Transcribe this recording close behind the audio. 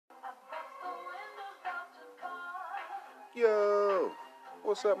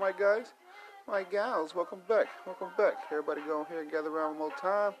What's up, my guys? My gals, welcome back. Welcome back. Everybody go here and gather around one more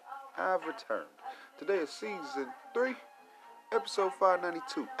time. I've returned. Today is season 3, episode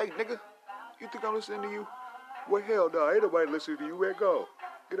 592. Hey, nigga, you think I'm listening to you? Well, hell no, ain't nobody listening to you, man. Go.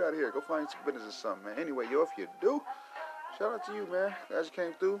 Get out of here. Go find some business or something, man. Anyway, yo, if you do, shout out to you, man. Glad you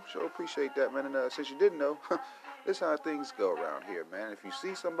came through. Sure appreciate that, man. And since you didn't know, this is how things go around here, man. If you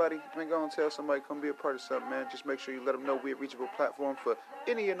see somebody, man, go and tell somebody, come be a part of something, man. Just make sure you let them know we're a reachable platform for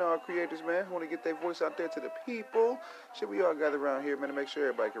any and all creators, man, who want to get their voice out there to the people. Shit, we all gather around here, man, to make sure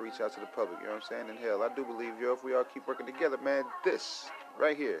everybody can reach out to the public, you know what I'm saying? And hell, I do believe, yo, if we all keep working together, man, this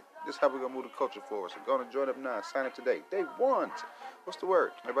right here, this is how we're going to move the culture forward. So go on and join up now. Sign up today. Day 1. What's the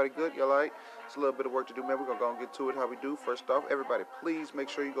word? Everybody good? Y'all all right? It's a little bit of work to do, man. We're going to go and get to it how we do. First off, everybody, please make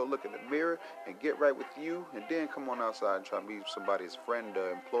sure you go look in the mirror and get right with you. And then come on outside and try to be somebody's friend,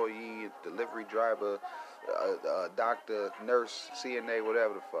 employee, delivery driver, doctor, nurse, CNA,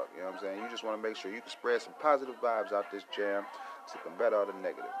 whatever the fuck. You know what I'm saying? You just want to make sure you can spread some positive vibes out this jam to combat all the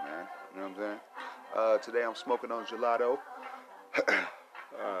negative, man. You know what I'm saying? Today I'm smoking on gelato.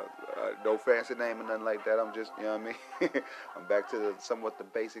 No fancy name or nothing like that. I'm just, you know what I mean? I'm back to somewhat the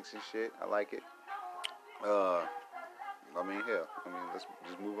basics and shit. I like it. Let's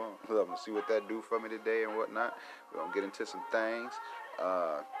just move on. I'm going to see what that do for me today and whatnot. We're going to get into some things.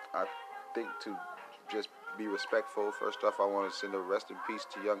 I think to just be respectful, first off, I want to send a rest in peace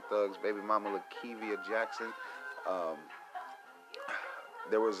to Young Thug's baby mama, Lakevia Jackson.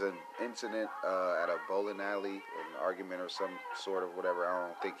 There was an incident at a bowling alley, an argument or some sort of whatever. I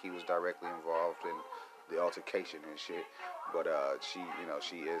don't think he was directly involved in the altercation and shit. But she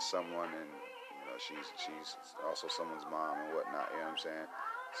is someone, and she's also someone's mom and whatnot. You know what I'm saying?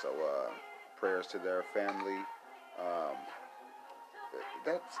 So prayers to their family.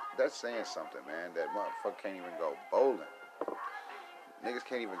 That's saying something, man. That motherfucker can't even go bowling. Niggas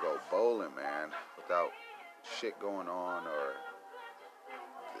can't even go bowling, man, without shit going on or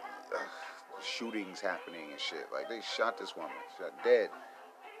shootings happening and shit. Like, they shot this woman, shot dead.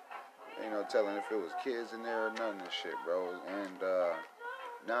 Ain't no telling if it was kids in there or nothing and shit, bro. And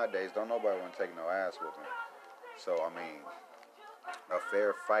nowadays, don't nobody want to take no ass whooping. So, I mean, a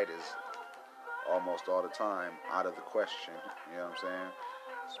fair fight is almost all the time out of the question. You know what I'm saying?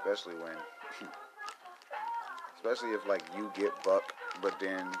 Especially if, like, you get bucked, but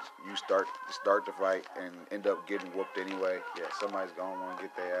then you start the fight and end up getting whooped anyway. Yeah, somebody's gonna want to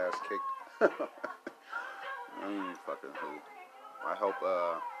get their ass kicked. Fucking who. I hope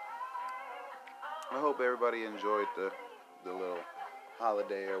everybody enjoyed the little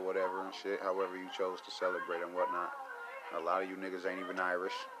holiday or whatever and shit, however you chose to celebrate and whatnot. A lot of you niggas ain't even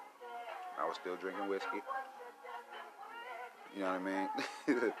Irish. I was still drinking whiskey. You know what I mean?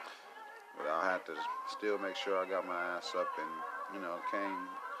 But I had to still make sure I got my ass up and, came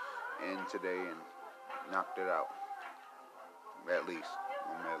in today and knocked it out. At least.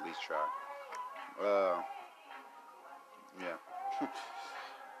 I'm gonna at least try. Yeah.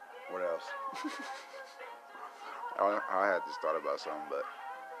 What else? I had just thought about something, but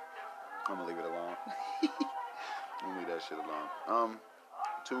I'm gonna leave it alone. I'm gonna leave that shit alone.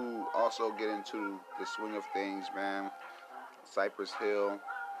 To also get into the swing of things, man, Cypress Hill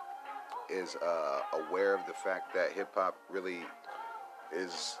is aware of the fact that hip-hop really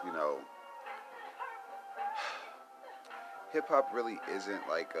is, hip-hop really isn't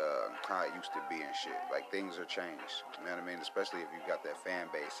like how it used to be and shit. Like, things are changed, you know what I mean? Especially if you got that fan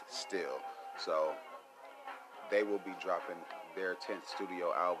base still. So they will be dropping their 10th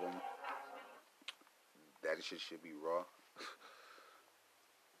studio album. That shit should be raw.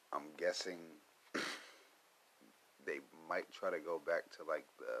 I'm guessing they might try to go back to like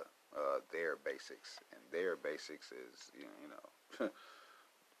their basics, and their basics is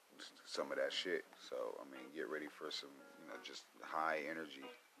some of that shit. So I mean, get ready for some just high energy,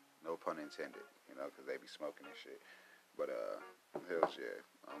 no pun intended, because they be smoking and shit. But hells yeah,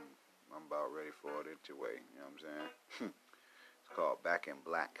 I'm about ready for it anyway. You know what I'm saying? It's called Back in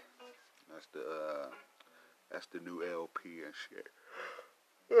Black. That's the new LP and shit.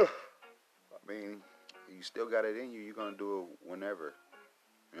 I mean, you still got it in you. You're going to do it whenever.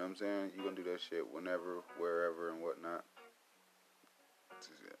 You know what I'm saying? You're going to do that shit whenever, wherever, and whatnot.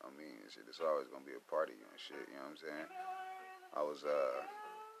 I mean, it's always going to be a party and shit. You know what I'm saying? I was,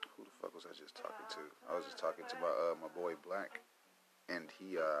 who the fuck was I just talking to? I was just talking to my boy Black. And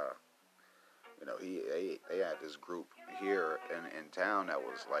he, they had this group here in town that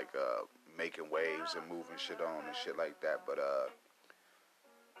was like, making waves and moving shit on and shit like that. But,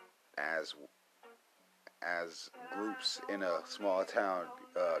 as groups in a small town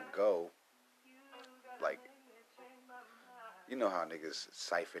go, like, you know how niggas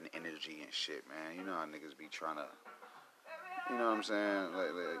siphon energy and shit, man. You know how niggas be trying to, you know what I'm saying? Like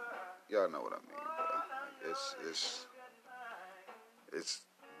y'all know what I mean, bro. It's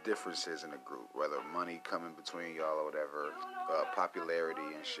differences in the group, whether money coming between y'all or whatever,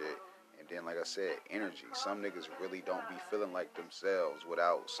 popularity and shit. And then, like I said, energy. Some niggas really don't be feeling like themselves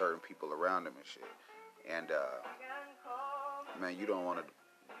without certain people around them and shit. And man, you don't want to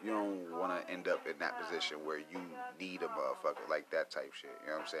end up in that position where you need a motherfucker like that type shit. You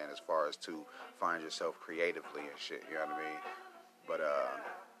know what I'm saying? As far as to find yourself creatively and shit. You know what I mean? But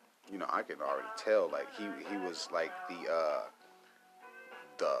you know, I can already tell like he was like the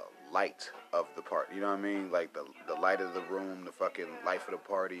light of the party, you know what I mean? Like the light of the room, the fucking life of the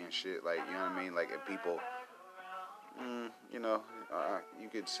party and shit. Like, you know what I mean? Like, if people, you know, you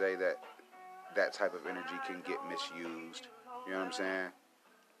could say that type of energy can get misused. You know what I'm saying?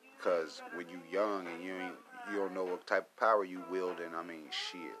 Because when you young and you don't know what type of power you wield, and I mean,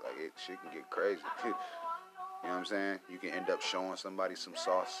 shit can get crazy. You know what I'm saying? You can end up showing somebody some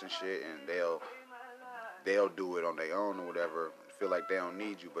sauce and shit, and they'll do it on their own or whatever, feel like they don't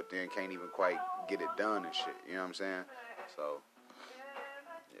need you, but then can't even quite get it done and shit. You know what I'm saying? So,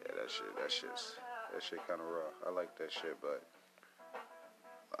 yeah, that shit kind of raw. I like that shit, but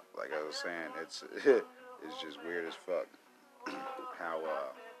like I was saying, it's just weird as fuck how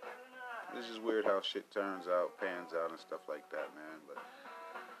it's just weird how shit pans out and stuff like that, man. But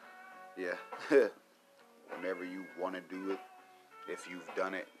yeah, whenever you want to do it, if you've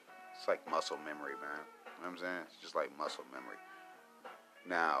done it, it's like muscle memory, man. You know what I'm saying? It's just like muscle memory.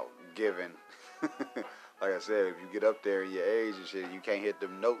 Now, given, like I said, if you get up there in your age and shit, you can't hit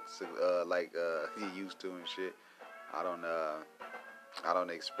them notes like you used to and shit. I don't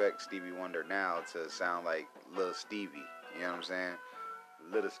expect Stevie Wonder now to sound like Little Stevie. You know what I'm saying?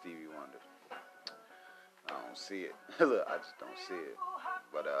 Little Stevie Wonder. I don't see it. Look, I just don't see it.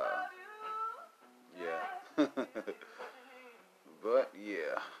 But yeah. But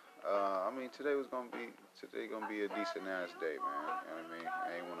yeah. I mean, today gonna be a decent ass day, man. You know what I mean? I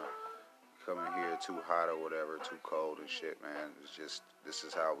ain't wanna come in here too hot or whatever, too cold and shit, man. It's just, this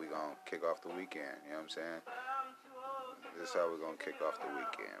is how we gonna kick off the weekend. You know what I'm saying? This is how we gonna kick off the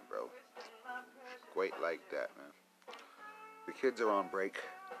weekend, bro. Great like that, man. The kids are on break,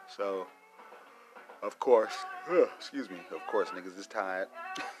 so of course, niggas is tired.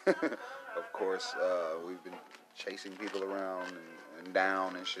 Of course, we've been chasing people around and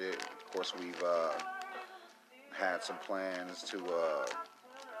down and shit. Of course, we've had some plans to,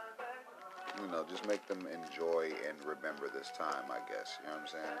 just make them enjoy and remember this time, I guess. You know what I'm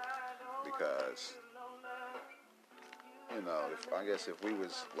saying? Because, if we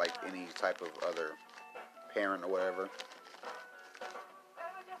was like any type of other parent or whatever,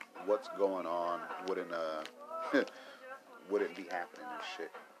 what's going on wouldn't be happening and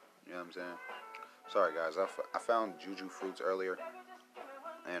shit. You know what I'm saying? Sorry, guys. I found Juju fruits earlier,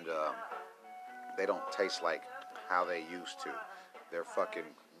 and they don't taste like how they used to. They're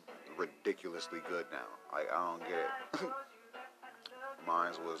fucking ridiculously good now. Like, I don't get it.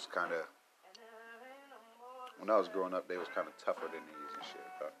 Mine was kind of, when I was growing up, they was kind of tougher than these and shit.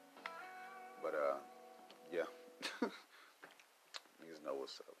 But yeah. Niggas know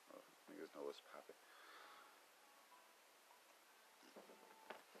what's up. Niggas know what's poppin'.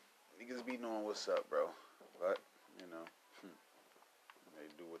 Niggas be knowing what's up, bro. But, they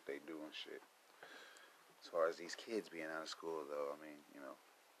do what they do and shit. As far as these kids being out of school, though, I mean,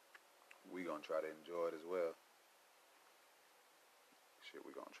 we gonna try to enjoy it as well. Shit,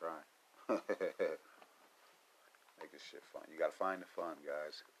 we gonna try. Make this shit fun. You gotta find the fun,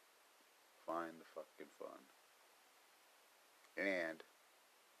 guys. Find the fucking fun. And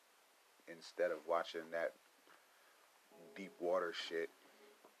instead of watching that deep water shit,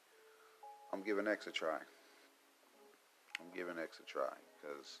 I'm giving X a try.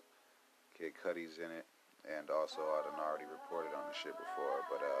 Because Kid Cudi's in it, and also I done already reported on the shit before,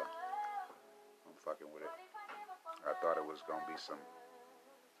 but I'm fucking with it. I thought it was gonna be some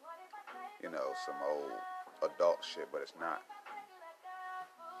old adult shit, but it's not.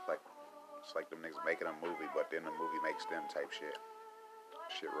 It's like them niggas making a movie, but then the movie makes them type shit.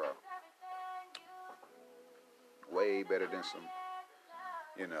 Shit raw. Way better than some,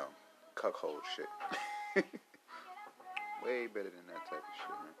 cuckold shit. Way better than that type of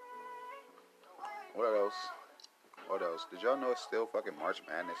shit, man. What else? Did y'all know it's still fucking March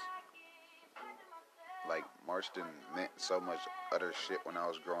Madness? Like, March didn't meant so much other shit when I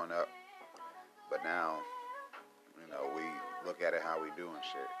was growing up. But now, we look at it how we do and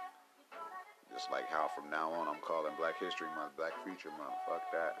shit. Just like how from now on I'm calling Black History Month, Black Future Month.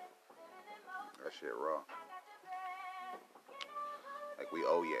 Fuck that. That shit raw. Like, we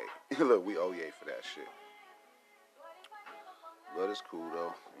owe Ye. Look, we owe Ye for that shit. But it's cool,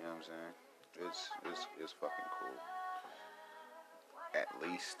 though. You know what I'm saying? It's fucking cool. At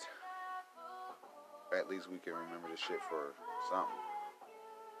least we can remember this shit for something.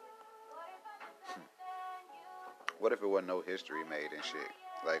 What if it wasn't no history made and shit?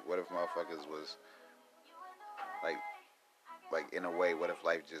 Like, what if motherfuckers was, like in a way, what if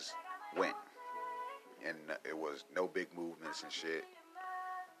life just went? And it was no big movements and shit.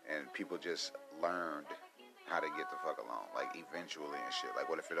 And people just learned how to get the fuck along. Like, eventually and shit. Like,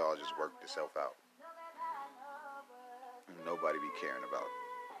 what if it all just worked itself out? Nobody be caring about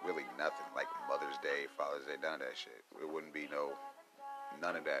really nothing. Like Mother's Day, Father's Day, none of that shit. It wouldn't be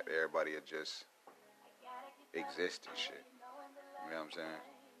none of that. Everybody would just exist and shit. You know what I'm saying?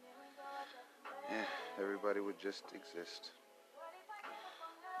 Yeah, everybody would just exist.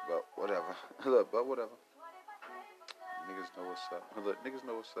 But whatever. Look, but whatever. Niggas know what's up. Look, niggas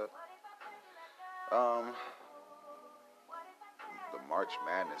know what's up. The March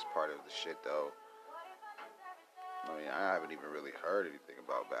Madness part of the shit, though. I mean, I haven't even really heard anything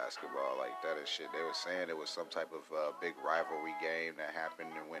about basketball like that and shit. They were saying it was some type of big rivalry game that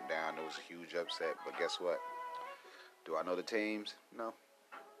happened and went down. It was a huge upset. But guess what? Do I know the teams? No.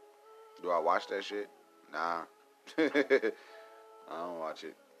 Do I watch that shit? Nah. I don't watch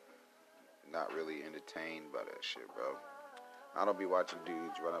it. Not really entertained by that shit, bro. I don't be watching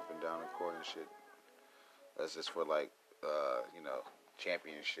dudes run up and down the court and shit. That's just for like,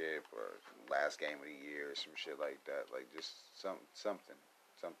 championship or last game of the year or some shit like that. Like just something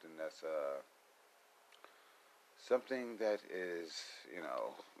that's something that is,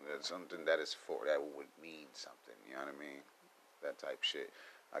 something that is for, that would mean something. You know what I mean? That type shit.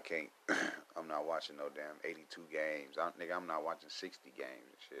 I can't. I'm not watching no damn 82 games. I'm not watching 60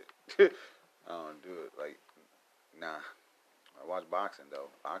 games and shit. I don't do it. Like, nah. I watch boxing though.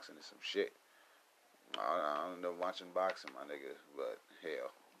 Boxing is some shit. I don't know watching boxing, my nigga, but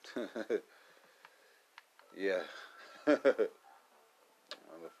hell. Yeah.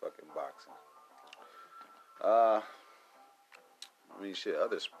 Motherfucking boxing. I mean, shit,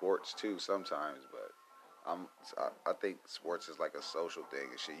 other sports too sometimes, but I think sports is like a social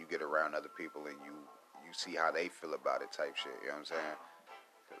thing and shit. You get around other people and you see how they feel about it type shit, you know what I'm saying?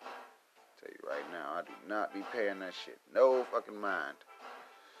 Tell you right now, I do not be paying that shit no fucking mind.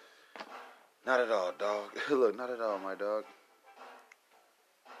 Not at all, dog. Look, not at all, my dog.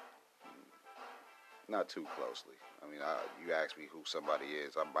 Not too closely. I mean, you ask me who somebody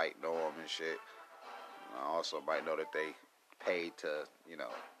is, I might know them and shit. I also might know that they paid to,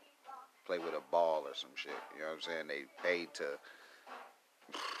 play with a ball or some shit. You know what I'm saying? They paid to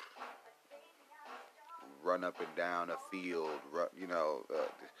run up and down a field,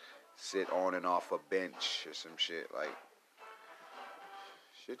 sit on and off a bench or some shit. Like,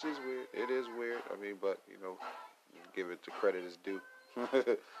 shit is weird. It is weird. I mean, but, give it the credit is due.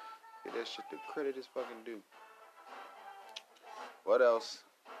 Give that shit the credit is fucking due. What else?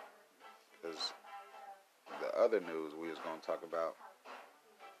 Because the other news we was going to talk about,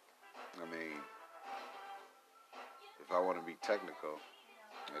 I mean, if I want to be technical,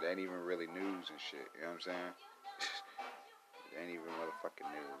 it ain't even really news and shit. You know what I'm saying? It ain't even motherfucking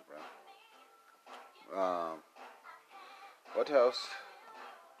news, bro. What else?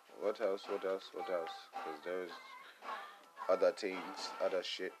 Because there's other teams, other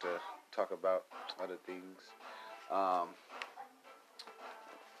shit to talk about, other things.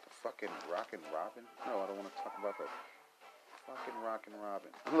 Fucking Rockin' Robin? No, I don't want to talk about the fucking Rockin'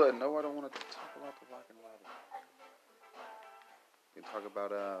 Robin. Look, no, I don't want to talk about the Rockin' Robin. You can talk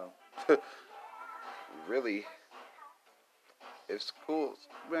about, really, if schools,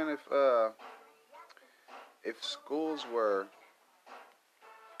 man, if schools were,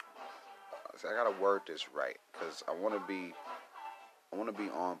 I gotta word this right, because I want to be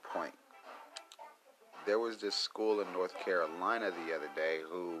on point. There was this school in North Carolina the other day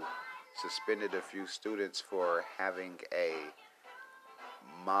who suspended a few students for having a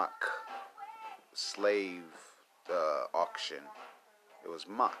mock slave auction. It was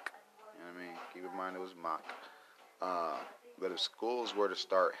mock. You know what I mean? Keep in mind it was mock. But if schools were to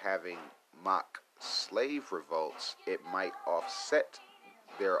start having mock slave revolts, it might offset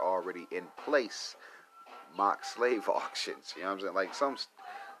their already in place mock slave auctions. You know what I'm saying? Like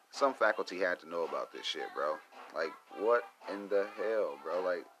some faculty had to know about this shit, bro. Like, what in the hell, bro?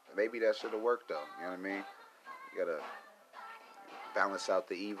 Like, maybe that should have worked, though. You know what I mean? You gotta balance out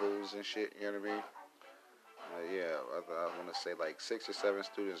the evils and shit. You know what I mean? Yeah, I want to say like 6 or 7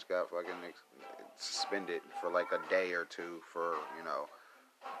 students got fucking suspended for like a day or two for,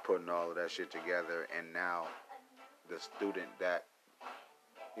 putting all of that shit together. And now the student that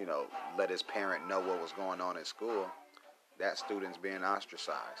let his parent know what was going on in school, that student's being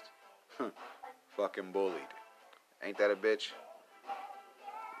ostracized. Fucking bullied. Ain't that a bitch?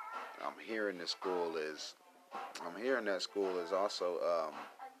 I'm hearing that school is also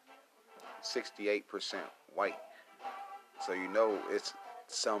 68% white. So it's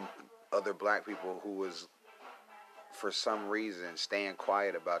some other black people who was for some reason staying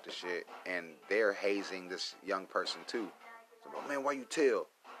quiet about the shit, and they're hazing this young person too. So, man, why you tell?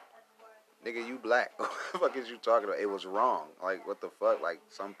 Nigga, you black. What the fuck is you talking about? It was wrong. Like, what the fuck? Like,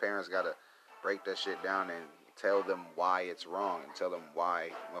 some parents gotta break that shit down and tell them why it's wrong, and tell them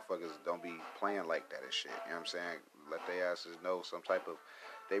why motherfuckers don't be playing like that and shit. You know what I'm saying? Let their asses know some type of...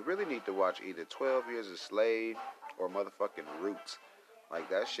 They really need to watch either 12 Years a Slave or motherfucking Roots. Like,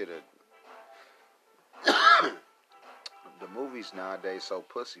 that shit... The movies nowadays so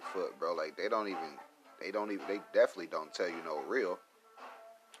pussyfoot, bro. Like, they definitely don't tell you no real.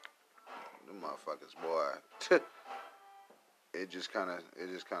 Them motherfuckers, boy. It just kind of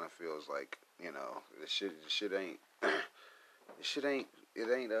feels like, the shit ain't,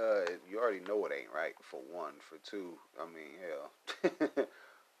 you already know it ain't right, for one. For two, I mean, hell,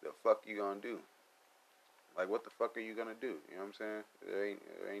 the fuck you gonna do? Like, what the fuck are you gonna do? You know what I'm saying? It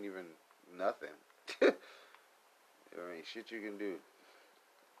ain't even nothing. There ain't shit you can do.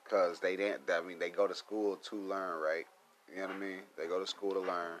 Cause they go to school to learn, right? You know what I mean? They go to school to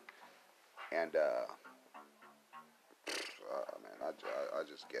learn, and man, I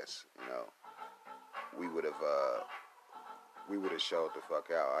just guess, we would have showed the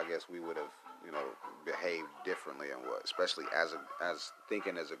fuck out. I guess we would have, behaved differently and especially as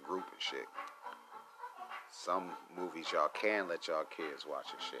thinking as a group and shit. Some movies y'all can let y'all kids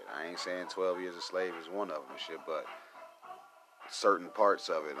watch and shit. I ain't saying 12 Years a Slave is one of them and shit, but certain parts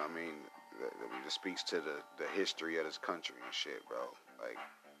of it, I mean, it speaks to the history of this country and shit, bro. Like,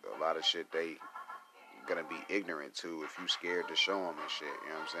 a lot of shit they gonna be ignorant to if you scared to show them and shit, you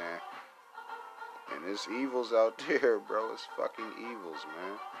know what I'm saying? And there's evils out there, bro. It's fucking evils,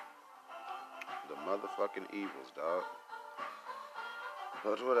 man. The motherfucking evils, dog.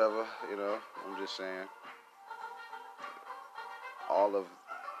 But whatever, I'm just saying. All of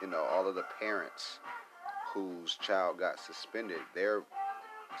the parents whose child got suspended, they're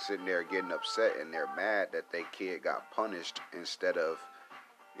sitting there getting upset and they're mad that their kid got punished instead of,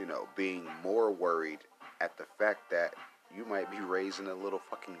 being more worried at the fact that you might be raising a little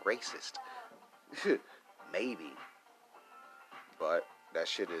fucking racist. Maybe. But that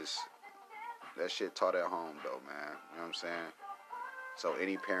shit taught at home though, man. You know what I'm saying? So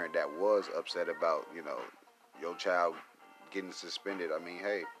any parent that was upset about, your child getting suspended, I mean,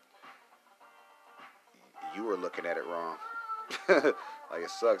 hey, you were looking at it wrong. Like, it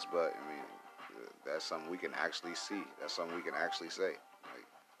sucks, but I mean, that's something we can actually see. That's something we can actually say. Like,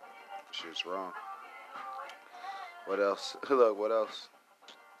 shit's wrong. What else? Look, what else?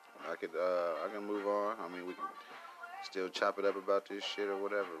 I can move on. I mean, we can still chop it up about this shit or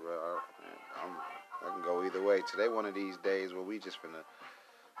whatever, bro. I can go either way. Today, one of these days where we just finna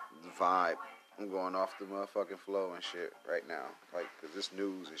vibe. I'm going off the motherfucking flow and shit right now. Like, cause this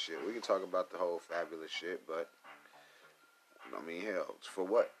news and shit. We can talk about the whole Fabulous shit, but I mean, hell, for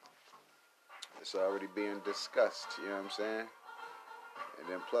what? It's already being discussed. You know what I'm saying? And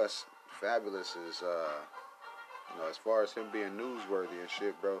then plus, Fabulous is, as far as him being newsworthy and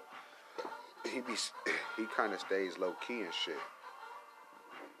shit, bro, he kind of stays low key and shit.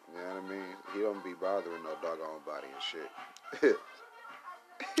 You know what I mean? He don't be bothering no doggone body and shit.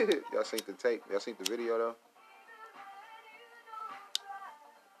 Y'all seen the tape? Y'all seen the video though?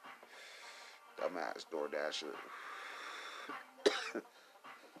 Dumbass DoorDasher.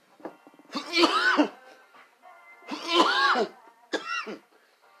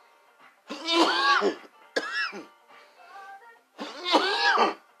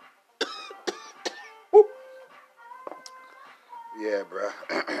 Yeah, bro.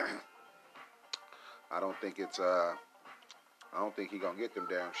 I don't think he gonna get them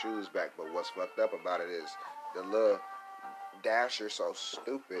damn shoes back. But what's fucked up about it is the little Dasher so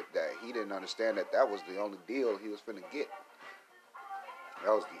stupid that he didn't understand that was the only deal he was finna get.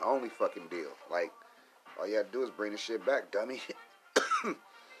 That was the only fucking deal. Like, all you had to do is bring the shit back, dummy.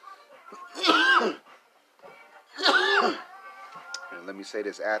 And let me say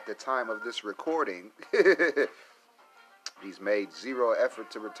this, at the time of this recording, he's made zero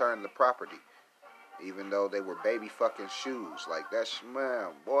effort to return the property. Even though they were baby fucking shoes. Like, that's,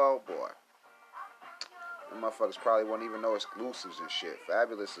 man, boy, oh boy. Them motherfuckers probably won't even know exclusives and shit.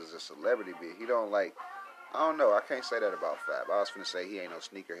 Fabulous is a celebrity, but he don't like, I don't know, I can't say that about Fab. I was finna say he ain't no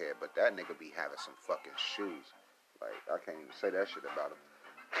sneakerhead, but that nigga be having some fucking shoes. Like, I can't even say that shit about him.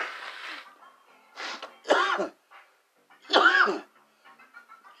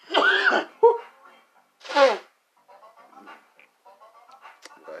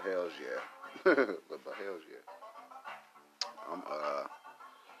 hell's yeah. But hell's yeah. I'm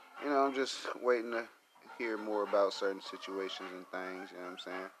I'm just waiting to hear more about certain situations and things. You know what I'm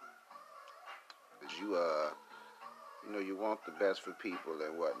saying? 'Cause you want the best for people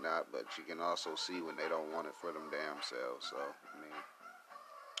and whatnot, but you can also see when they don't want it for them damn selves. So I mean,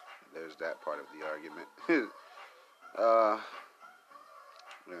 there's that part of the argument. uh,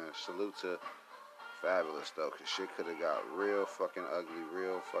 yeah, salute to Fabulous though, 'cause shit could have got real fucking ugly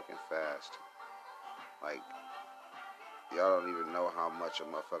real fucking fast. Like, y'all don't even know how much a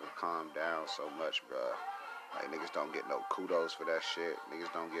motherfucker calmed down so much, bruh. Like, niggas don't get no kudos for that shit.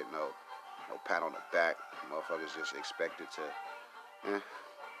 Niggas don't get no pat on the back. Motherfuckers just expected to,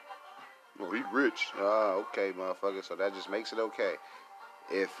 well, he rich. Okay, motherfucker. So that just makes it okay.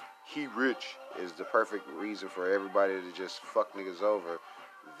 If he rich is the perfect reason for everybody to just fuck niggas over,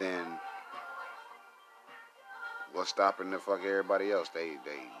 then what's stopping the fuck everybody else? They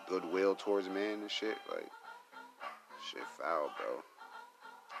goodwill towards men and shit. Like, shit foul, bro.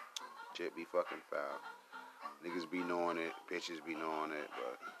 Shit be fucking foul. Niggas be knowing it. Bitches be knowing it.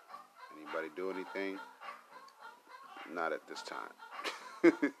 But anybody do anything? Not at this time.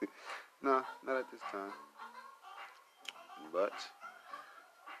 No, not at this time. But,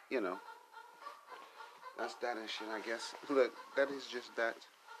 that's that and shit, I guess. Look, that is just that.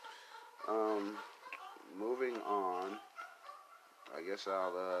 Moving on. I guess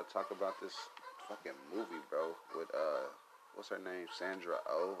I'll talk about this fucking movie, bro. With what's her name? Sandra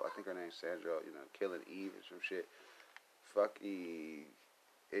Oh. I think her name's Sandra. Killing Eve or some shit.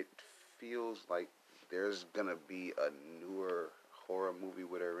 It feels like there's gonna be a newer horror movie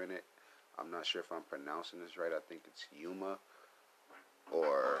with her in it. I'm not sure if I'm pronouncing this right. I think it's Yuma,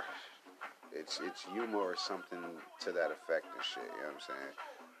 or it's Yuma or something to that effect and shit. You know what I'm saying?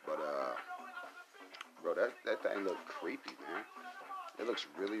 But bro, that thing look creepy, man. It looks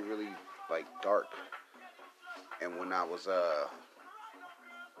really, really like dark. And when I was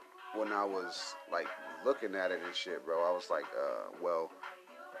like looking at it and shit, bro, I was like, well,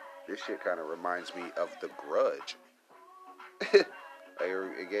 this shit kind of reminds me of The Grudge. Like,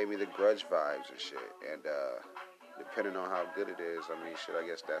 it gave me The Grudge vibes and shit. And depending on how good it is, I mean, shit, I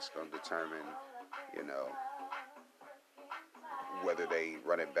guess that's gonna determine, whether they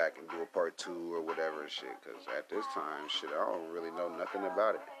run it back and do a part 2 or whatever and shit. Because at this time, shit, I don't really know nothing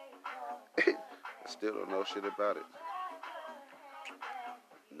about it. I still don't know shit about it.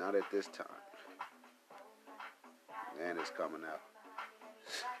 Not at this time. And it's coming out.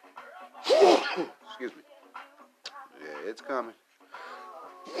 Excuse me. Yeah, it's coming.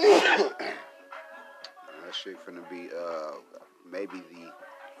 That shit finna be maybe the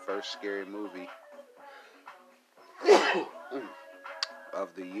first scary movie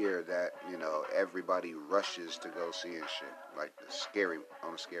of the year that everybody rushes to go see and shit. Like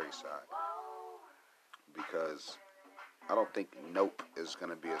on the scary side, because I don't think Nope is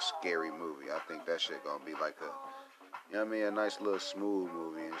gonna be a scary movie. I think that shit gonna be like a nice little smooth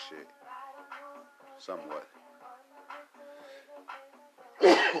movie and shit. Somewhat.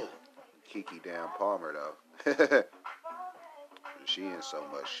 Kiki damn Palmer though. She in so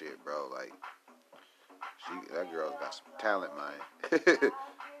much shit, bro. Like, that girl's got some talent, man.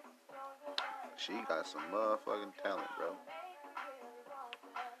 She got some motherfucking talent, bro.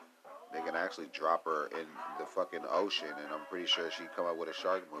 They can actually drop her in the fucking ocean, and I'm pretty sure she'd come up with a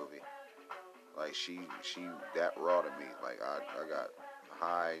shark movie. Like, she that raw to me. Like, I got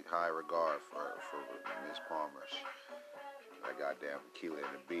high regard for Miss Palmer. That goddamn Keela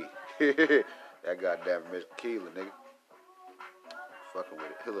and the Bee. That goddamn Miss Keela, nigga. Fucking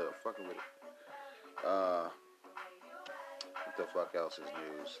with it. Fucking with it. What the fuck else is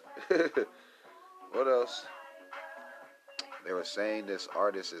news? What else? They were saying this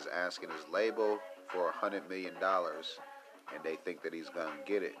artist is asking his label for $100 million, and they think that he's gonna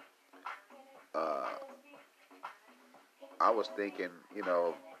get it. I was thinking,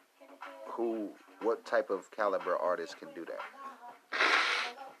 what type of caliber artist can do that?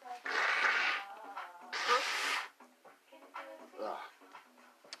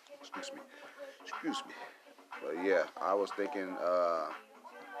 Excuse me. But yeah, I was thinking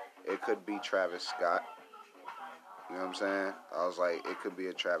it could be Travis Scott. You know what I'm saying? I was like, it could be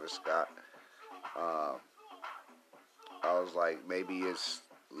a Travis Scott. I was like, maybe it's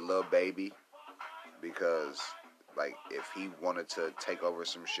Lil Baby, because, like, if he wanted to take over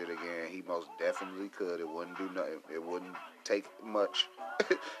some shit again, he most definitely could. It wouldn't do nothing. It wouldn't take much.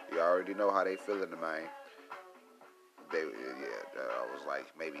 You already know how they feel in the mind. I was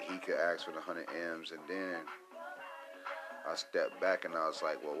like, maybe he could ask for the 100 M's, and then I stepped back and I was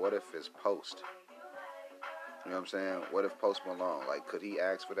like, well, what if it's Post? You know what I'm saying? What if Post Malone, like, could he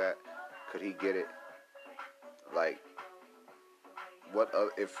ask for that? Could he get it? Like,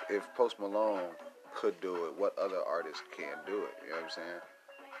 if Post Malone could do it, what other artists can do it? You know what I'm saying?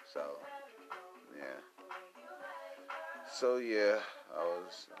 So, yeah. So yeah, I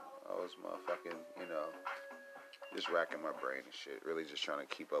was motherfucking, just racking my brain and shit. Really just trying to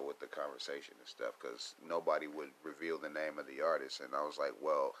keep up with the conversation and stuff because nobody would reveal the name of the artist. And I was like,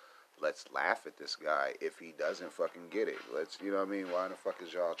 well, let's laugh at this guy if he doesn't fucking get it. You know what I mean? Why the fuck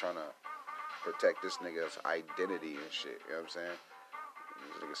is y'all trying to protect this nigga's identity and shit? You know what I'm saying?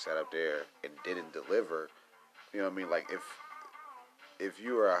 This nigga sat up there and didn't deliver. You know what I mean? Like, if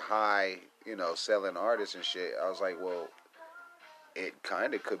you were a high, selling artist and shit, I was like, well, it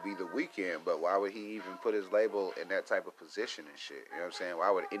kind of could be The Weeknd, but why would he even put his label in that type of position and shit? You know what I'm saying?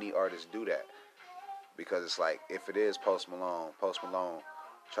 Why would any artist do that? Because it's like, if it is Post Malone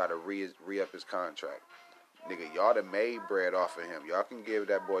try to re-up his contract. Nigga, y'all done made bread off of him. Y'all can give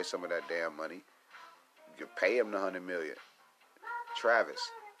that boy some of that damn money. You can pay him the $100 million. Travis,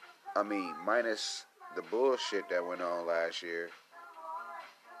 minus the bullshit that went on last year,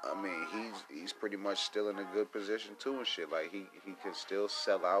 he's pretty much still in a good position too and shit. Like he can still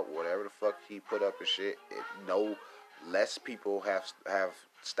sell out whatever the fuck he put up and shit. No less people have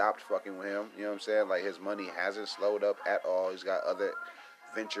stopped fucking with him. You know what I'm saying? Like his money hasn't slowed up at all. He's got other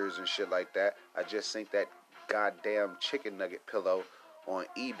ventures and shit like that. I just think that goddamn chicken nugget pillow on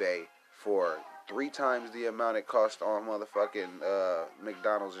eBay for 3 times the amount it cost on motherfucking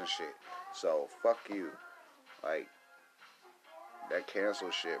McDonald's and shit. So fuck you. Like, that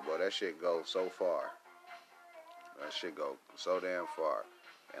cancel shit, bro, that shit goes so far. That shit go so damn far.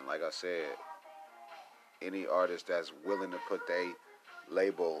 And like I said, any artist that's willing to put their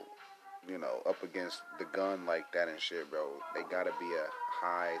label, up against the gun like that and shit, bro, they gotta be a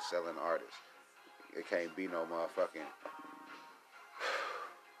high selling artist. It can't be no motherfucking.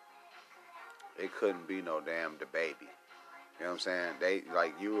 It couldn't be no damn DaBaby. You know what I'm saying? They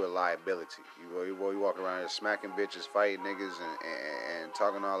like you a liability. You walk around here smacking bitches, fighting niggas, and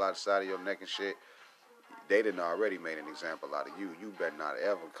talking all outside of your neck and shit. They didn't already made an example out of you. You better not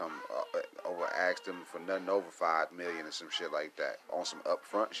ever come over ask them for nothing over $5 million or some shit like that on some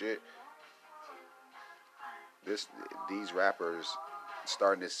upfront shit. These rappers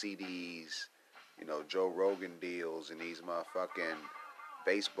starting to see these, Joe Rogan deals and these motherfucking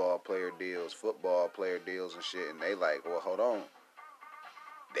baseball player deals, football player deals and shit, and they like, well, hold on.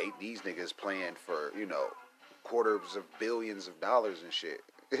 These niggas playing for, quarters of billions of dollars and shit.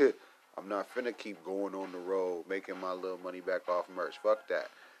 I'm not finna keep going on the road making my little money back off merch. Fuck that.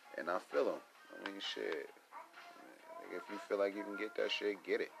 And I feel them. Shit. If you feel like you can get that shit,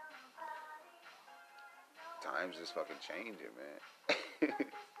 get it. Times is fucking changing, man.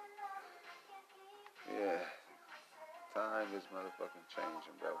 Yeah. Time is motherfucking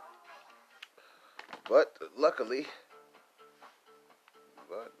changing, bro. But luckily, you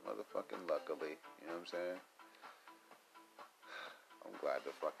know what I'm saying? I'm glad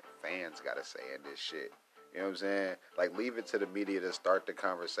the fucking fans got a say in this shit. You know what I'm saying? Like, leave it to the media to start the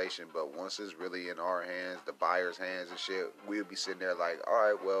conversation, but once it's really in our hands, the buyer's hands and shit, we'll be sitting there like, all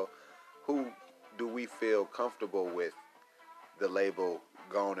right, well, who do we feel comfortable with the label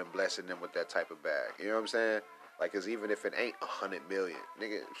going and blessing them with that type of bag? You know what I'm saying? Like, cause even if it ain't $100 million,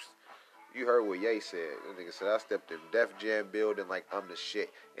 nigga, you heard what Ye said. The nigga said, I stepped in Def Jam building like I'm the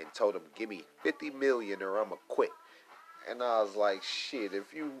shit and told him, give me $50 million or I'ma quit. And I was like, shit,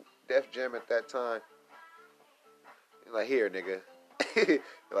 if you Def Jam at that time, like, here, nigga.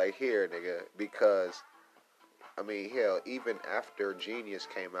 Like, here, nigga. Because, hell, even after Genius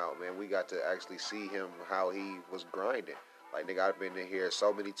came out, man, we got to actually see him, how he was grinding. Like, nigga, I've been in here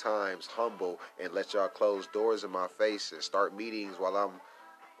so many times, humble, and let y'all close doors in my face and start meetings while I'm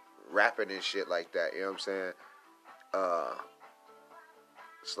rapping and shit like that. You know what I'm saying?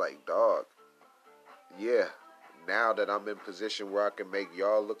 It's like, dog, yeah, now that I'm in position where I can make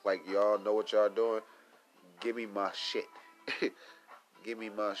y'all look like y'all know what y'all doing, give me my shit. Give me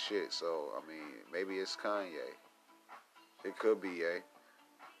my shit. So, maybe it's Kanye. It could be, Ye.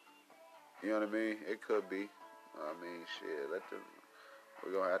 You know what I mean? It could be. Shit,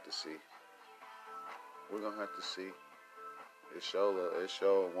 we're gonna have to see. We're gonna have to see. It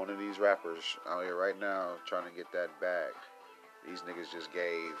show one of these rappers out here right now trying to get that bag. These niggas just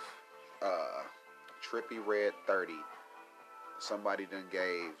gave Trippie Redd 30. Somebody done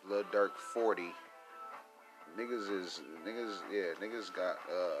gave Lil Durk 40. Niggas got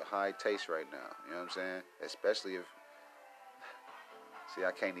high taste right now. You know what I'm saying? Especially if, see,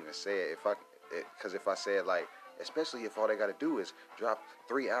 I can't even say it. Because if I say it like, especially if all they gotta do is drop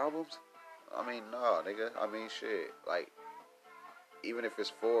 3 albums, I mean, no, nigga. I mean, shit. Like, even if it's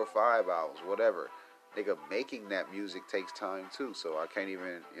 4 or 5 hours, whatever. Nigga, making that music takes time too. So I can't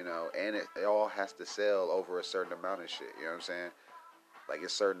even, and it all has to sell over a certain amount of shit. You know what I'm saying? Like,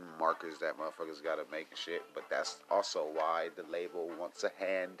 it's certain markers that motherfuckers gotta make and shit. But that's also why the label wants a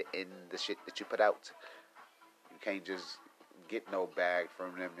hand in the shit that you put out. You can't just get no bag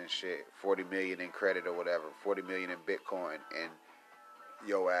from them and shit. 40 million in credit or whatever. 40 million in Bitcoin and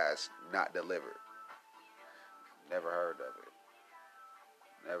your ass not delivered. Never heard of it.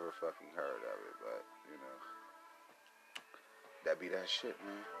 Never fucking heard of it. But, that be that shit,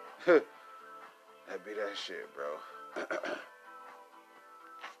 man. That be that shit, bro.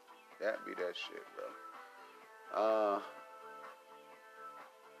 That be that shit, bro.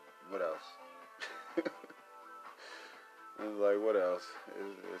 What else? It's like, what else?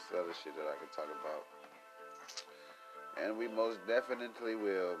 It's other shit that I can talk about. And we most definitely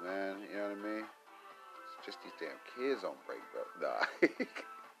will, man. You know what I mean? It's just these damn kids on break, bro. Nah.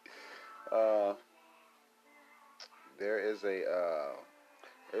 There's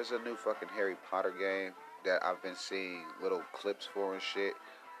a new fucking Harry Potter game that I've been seeing little clips for and shit.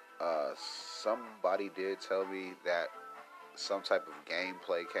 Somebody did tell me that some type of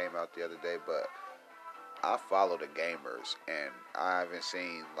gameplay came out the other day, but I follow the gamers and I haven't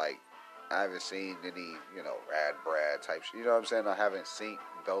seen any, Rad Brad type shit. You know what I'm saying? I haven't seen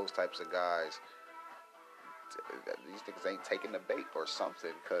those types of guys. These niggas ain't taking the bait or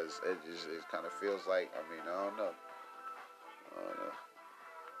something, because it kind of feels like, I don't know.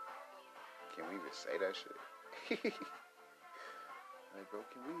 Can we even say that shit? Like, bro,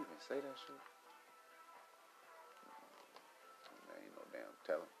 can we even say that shit? Ain't no damn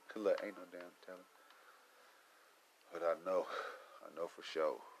telling. Look, ain't no damn telling. But I know for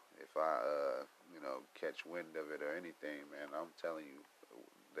sure, if I, catch wind of it or anything, man, I'm telling you,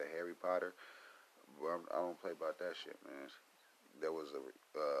 the Harry Potter, I don't play about that shit, man. There was a,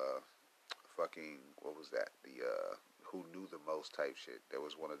 fucking, what was that? The, Who Knew the Most type shit. There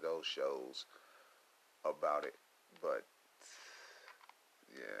was one of those shows about it, but,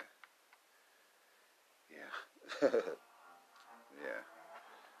 yeah. Yeah.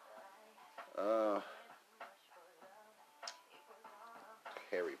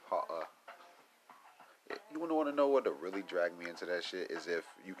 Harry Potter. You want to know what to really drag me into that shit is if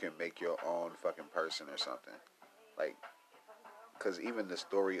you can make your own fucking person or something. Like, cause even the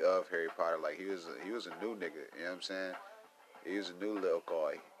story of Harry Potter, like he was a new nigga. You know what I'm saying? He was a new little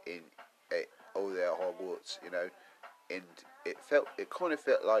guy over there at Hogwarts. And it kind of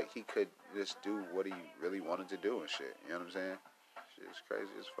felt like he could just do what he really wanted to do and shit. You know what I'm saying? Shit's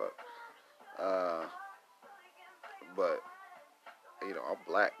crazy as fuck. But I'm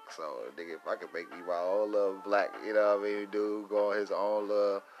black, so nigga, if I could make me my own little black, dude, go on his own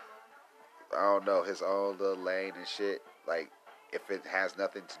little, I don't know, his own little lane and shit. Like, if it has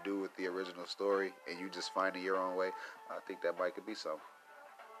nothing to do with the original story and you just finding your own way, I think that might could be something.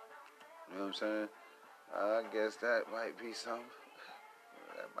 You know what I'm saying? I guess that might be something.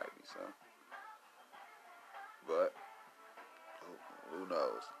 That might be something. But who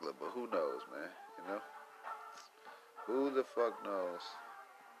knows? But who knows, man? Who the fuck knows?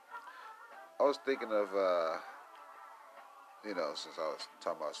 I was thinking of, since I was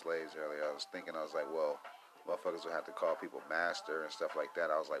talking about slaves earlier, I was like, well, motherfuckers would have to call people master and stuff like that.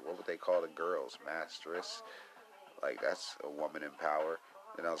 I was like, what would they call the girls? Mastress? Like, that's a woman in power.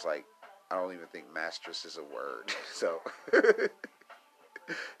 And I was like, I don't even think mastress is a word. So, you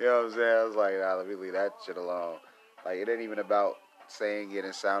know what I'm saying? I was like, nah, let me leave that shit alone. Like, it ain't even about saying it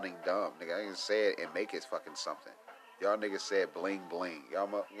and sounding dumb. Nigga, I can say it and make it fucking something. Y'all niggas said bling bling. Y'all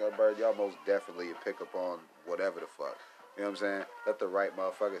most definitely pick up on whatever the fuck. You know what I'm saying? Let the right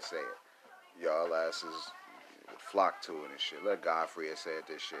motherfucker say it. Y'all asses would flock to it and shit. Let Godfrey have said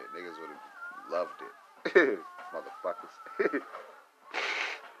this shit. Niggas would have loved it. Motherfuckers.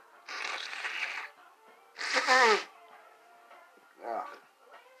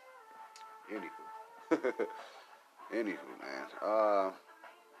 Anywho, man.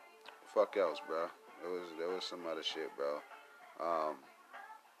 Fuck else, bro. There was some other shit, bro.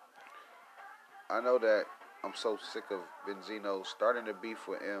 I know that I'm so sick of Benzino starting the beef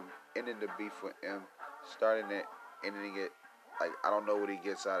with M, ending the beef with M, starting it, ending it. Like, I don't know what he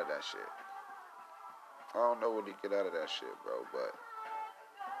gets out of that shit. I don't know what he get out of that shit, bro. But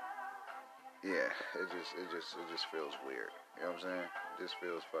yeah, it just feels weird. You know what I'm saying? It just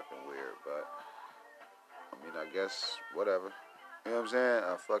feels fucking weird. But I guess whatever. You know what I'm saying?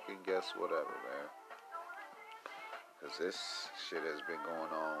 I fucking guess whatever, man. Cause this shit has been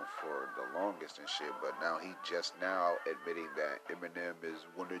going on for the longest and shit, but now he just now admitting that Eminem is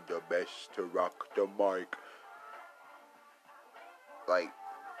one of the best to rock the mic. Like,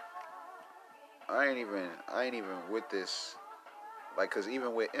 I ain't even with this. Like, cause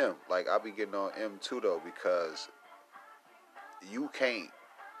even with M, like I be getting on M too though, because you can't,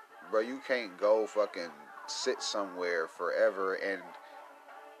 bro, you can't go fucking sit somewhere forever and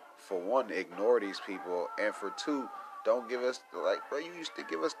for one, ignore these people, and for two, don't give us, like, bro, you used to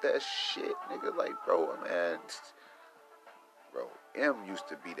give us that shit, nigga, like, bro, man, bro, M used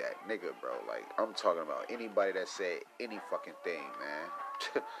to be that nigga, bro, like, I'm talking about anybody that said any fucking thing,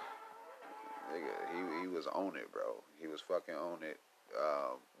 man, nigga, he was on it, bro, he was fucking on it,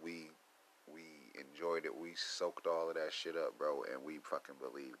 we enjoyed it, we soaked all of that shit up, bro, and we fucking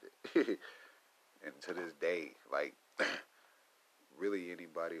believed it, and to this day, like, really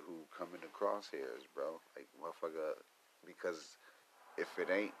anybody who come in the crosshairs, bro. Like, motherfucker, because if it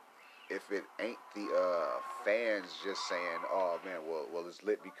ain't the fans just saying, oh man, well it's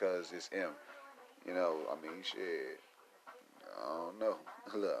lit because it's him. You know, I mean, shit. I don't know.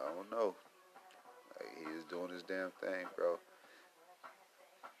 Look, I don't know. Like, he is doing his damn thing, bro.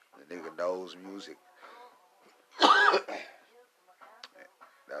 The nigga knows music.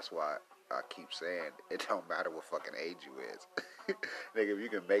 That's why I keep saying it don't matter what fucking age you is. Nigga, if you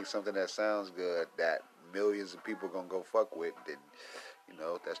can make something that sounds good that millions of people gonna go fuck with, then, you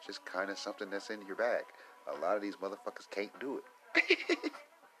know, that's just kind of something that's in your bag. A lot of these motherfuckers can't do it.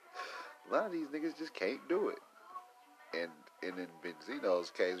 A lot of these niggas just can't do it. And in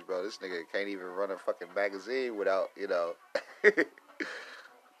Benzino's case, bro, this nigga can't even run a fucking magazine without, you know,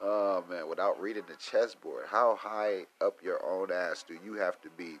 oh man, without reading the chessboard. How high up your own ass do you have to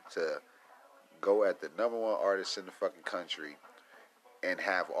be to go at the number one artist in the fucking country and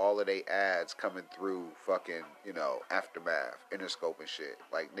have all of they ads coming through fucking, you know, Aftermath, Interscope and shit.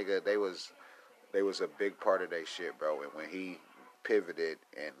 Like, nigga, they was a big part of they shit, bro. And when he pivoted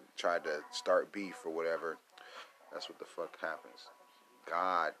and tried to start beef or whatever, that's what the fuck happens.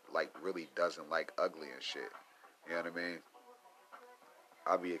 God, like, really doesn't like ugly and shit. You know what I mean?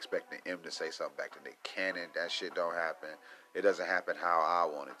 I'll be expecting him to say something back to Nick Cannon. That shit don't happen. It doesn't happen how I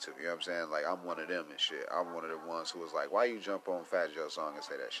want it to. You know what I'm saying? Like, I'm one of them and shit. I'm one of the ones who was like, why you jump on Fat Joe's song and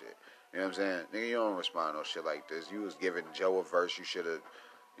say that shit? You know what I'm saying? Nigga, you don't respond to no shit like this. You was giving Joe a verse. You should have,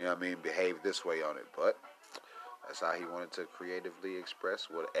 you know what I mean, behaved this way on it. But that's how he wanted to creatively express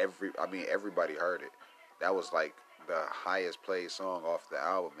what everybody heard it. That was like the highest played song off the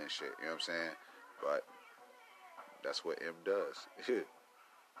album and shit. You know what I'm saying? But that's what M does.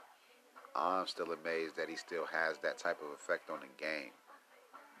 I'm still amazed that he still has that type of effect on the game.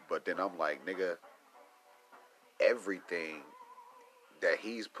 But then I'm like, nigga, everything that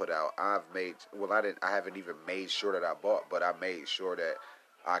he's put out, I haven't even made sure that I bought, but I made sure that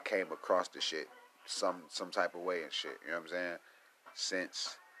I came across the shit some type of way and shit. You know what I'm saying?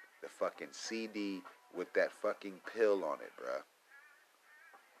 Since the fucking CD with that fucking pill on it, bruh.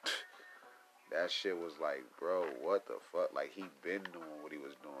 That shit was like, bro, what the fuck? Like, he been doing what he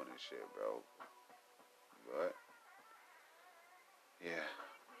was doing and shit, bro. But, yeah.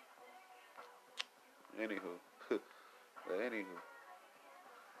 Anywho.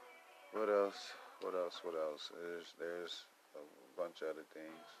 What else? There's a bunch of other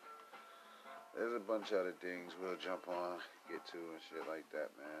things. There's a bunch of other things we'll jump on, get to, and shit like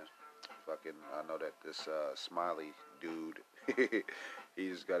that, man. Fucking, I know that this Smiley dude,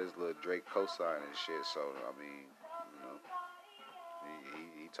 he's got his little Drake cosign and shit, so, I mean, you know,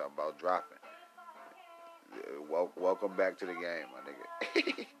 he talking about dropping. Welcome back to the game, my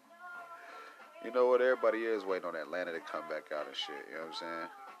nigga. You know what, everybody is waiting on Atlanta to come back out and shit, you know what I'm saying?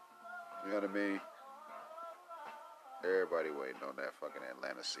 You know what I mean? Everybody waiting on that fucking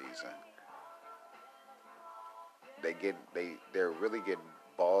Atlanta season. They're really getting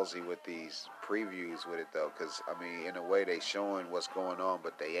ballsy with these previews with it though, because I mean, in a way they showing what's going on,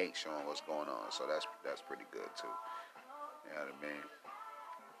 but they ain't showing what's going on, so that's pretty good too. You know what I mean?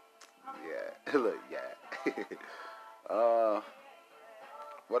 Yeah. Look, yeah.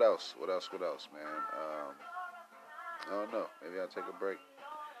 What else, man? I don't know. Maybe I'll take a break.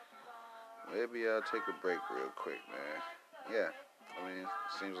 Real quick, man. Yeah. I mean,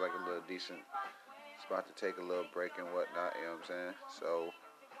 seems like a little decent spot to take a little break and whatnot, you know what I'm saying? So,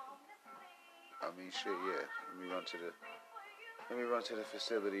 I mean, shit, yeah. Let me run to the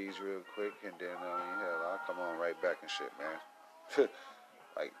facilities real quick, and then, hell, I'll come on right back and shit, man.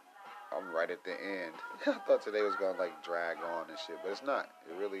 Like, I'm right at the end. I thought today was gonna, like, drag on and shit, but it's not.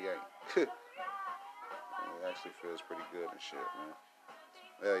 It really ain't. It actually feels pretty good and shit, man.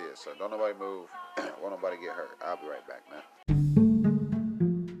 Hell yeah, so don't nobody move. Won't nobody get hurt. I'll be right back, man.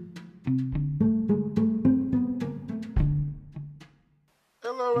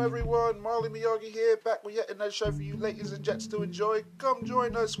 Hello everyone, Marley Miyagi here, back with yet another show for you ladies and gents to enjoy. Come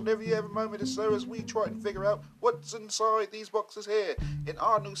join us whenever you have a moment or so as we try and figure out what's inside these boxes here in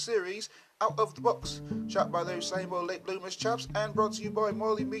our new series, Out of the Box, shot by those same old late bloomers chaps and brought to you by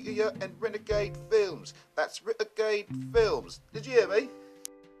Marley Media and Renegade Films. That's Renegade Films. Did you hear me?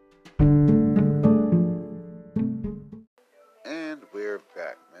 And we're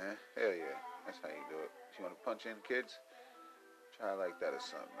back, man. Hell yeah, that's how you do it. You want to punch in, kids? Try like that or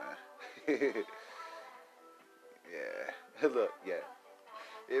something, man. Yeah. Look, yeah.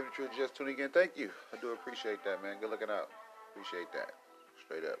 If you're just tuning in, thank you. I do appreciate that, man. Good looking out. Appreciate that.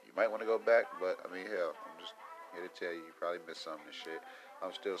 Straight up. You might want to go back, but I mean, hell, I'm just here to tell you, you probably missed some of this shit.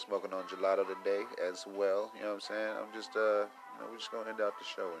 I'm still smoking on gelato today as well. You know what I'm saying? I'm just, we're just gonna end out the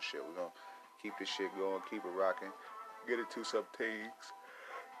show and shit. We're gonna keep this shit going, keep it rocking, get it to some things,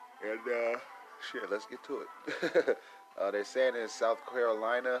 and shit, let's get to it. They're saying in South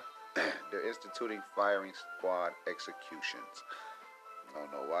Carolina, they're instituting firing squad executions. I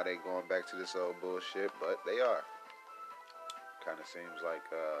don't know why they going back to this old bullshit, but they are. Kind of seems like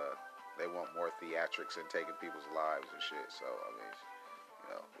they want more theatrics in taking people's lives and shit. So, I mean,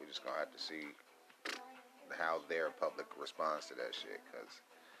 we're just going to have to see how their public responds to that shit. Because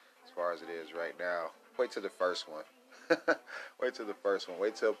as far as it is right now, wait till the first one. Wait till the first one.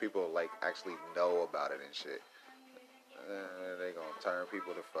 Wait till people, like, actually know about it and shit. They going to turn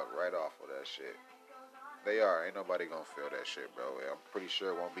people the fuck right off of that shit. They are. Ain't nobody going to feel that shit, bro. I'm pretty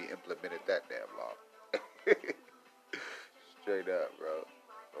sure it won't be implemented that damn law. Straight up, bro.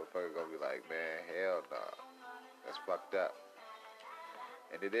 Motherfucker gonna be like, man, hell nah. That's fucked up.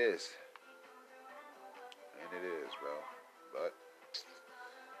 And it is. And it is, bro. But,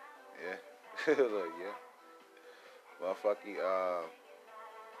 yeah. Look, yeah. Motherfucky,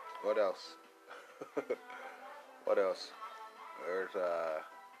 what else? What else? There's,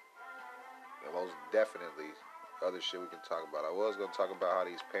 most definitely other shit we can talk about. I was gonna talk about how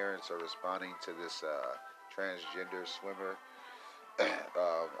these parents are responding to this, transgender swimmer.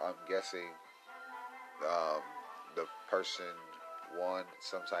 I'm guessing the person won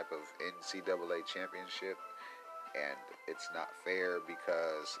some type of NCAA championship, and it's not fair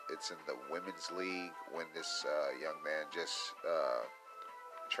because it's in the women's league when this young man just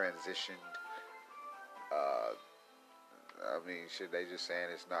transitioned. I mean, shit, they just saying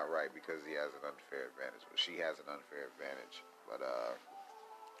it's not right because he has an unfair advantage, but she has an unfair advantage. But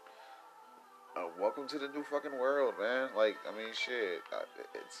welcome to the new fucking world, man. Like, I mean, shit.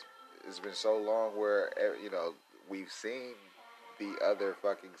 It's been so long where we've seen the other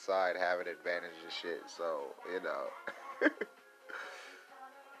fucking side have an advantage and shit. So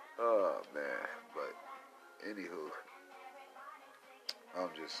oh man. But anywho,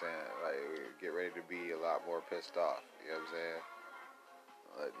 I'm just saying, like, get ready to be a lot more pissed off. You know what I'm saying?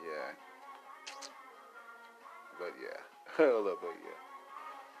 But yeah. But yeah. Hold up, but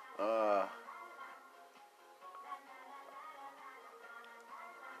yeah.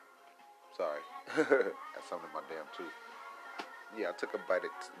 Sorry. Got something in my damn tooth. Yeah, I took a bite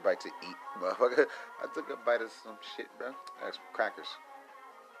to eat, motherfucker. I took a bite of some shit, bro. That's crackers.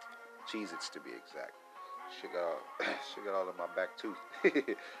 Cheez-Its to be exact. Shit got all in my back tooth.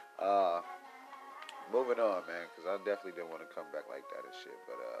 Moving on, man, because I definitely didn't want to come back like that and shit,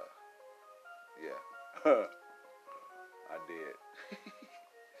 but yeah. I did.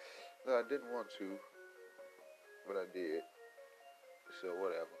 No, I didn't want to, but I did. So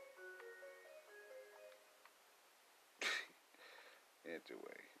whatever.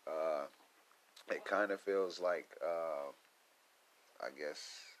 Anyway, it kind of feels like, I guess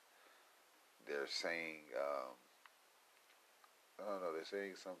they're saying, I don't know, they're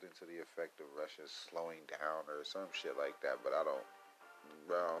saying something to the effect of Russia slowing down or some shit like that, but I don't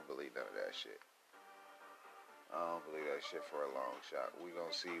believe none of that shit. I don't believe that shit for a long shot. We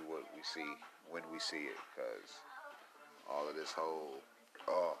gonna see what we see when we see it, because all of this whole,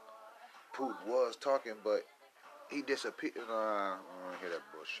 Putin was talking, but he disappeared. I don't want to hear that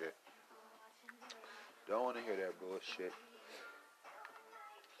bullshit. Don't want to hear that bullshit.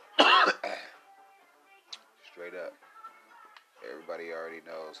 Straight up. Everybody already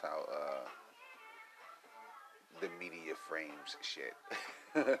knows how the media frames shit.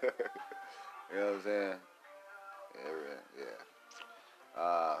 You know what I'm saying?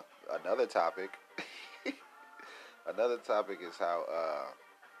 Yeah. Another topic. Another topic is how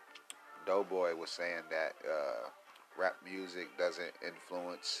Doughboy was saying that rap music doesn't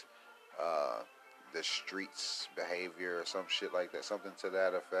influence the streets behavior or some shit like that, something to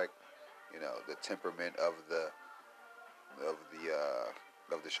that effect. You know, the temperament of of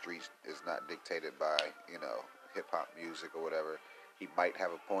the the streets is not dictated by, you know, hip hop music or whatever. He might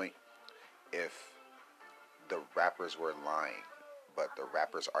have a point if the rappers were lying, but the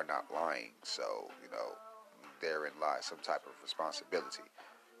rappers are not lying, so you know, therein lies some type of responsibility.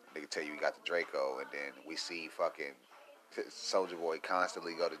 They can tell you got the Draco, and then we see fucking Soldier Boy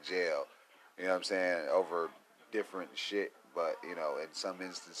constantly go to jail. You know what I'm saying, over different shit. But you know, in some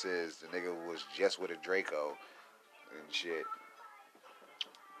instances, the nigga was just with a Draco and shit.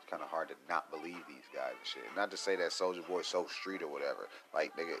 It's kind of hard to not believe these guys and shit. Not to say that Soldier Boy's so street or whatever.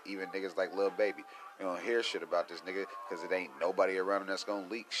 Like nigga, even niggas like Lil Baby, you don't hear shit about this nigga because it ain't nobody around him that's gonna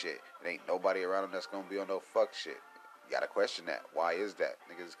leak shit. It ain't nobody around him that's gonna be on no fuck shit. You gotta question that. Why is that?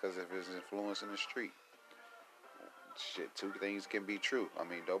 Niggas, because of his influence in the street. Shit, two things can be true. I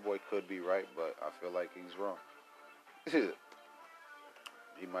mean, Doughboy could be right, but I feel like he's wrong.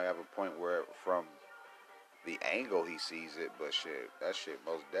 He might have a point where, from the angle he sees it, but shit, that shit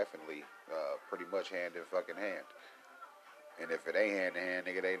most definitely pretty much hand in fucking hand. And if it ain't hand in hand,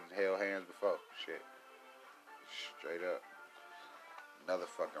 nigga, they held hands before. Shit. Straight up. Another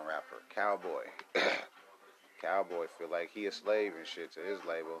fucking rapper, Cowboy. Cowboy feel like he a slave and shit to his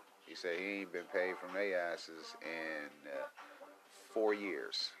label. He said he ain't been paid from their asses in 4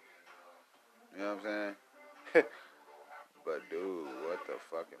 years. You know what I'm saying? But dude, what the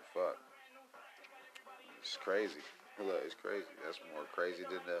fucking fuck? It's crazy. Look, it's crazy. That's more crazy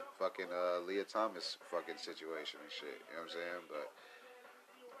than the fucking Leah Thomas fucking situation and shit. You know what I'm saying? But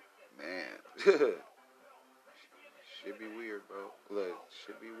man, shit be weird, bro. Look,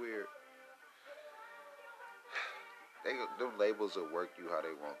 shit be weird. Them labels will work you how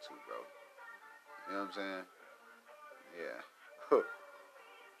they want to, bro. You know what I'm saying? Yeah.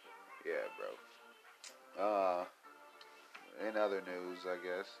 Yeah, bro. In other news, I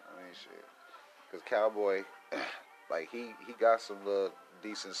guess. I mean, shit. Because Cowboy, like, he got some little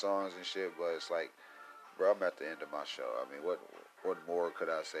decent songs and shit, but it's like, bro, I'm at the end of my show. I mean, what more could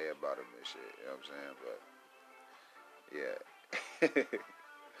I say about him and shit? You know what I'm saying? But, yeah.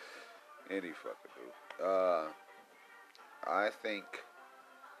 Any fucking dude. I think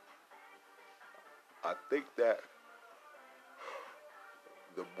that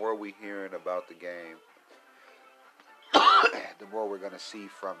the more we hearing about the game, the more we're gonna see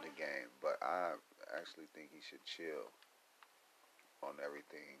from the game. But I actually think he should chill on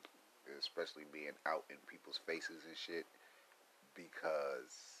everything, especially being out in people's faces and shit.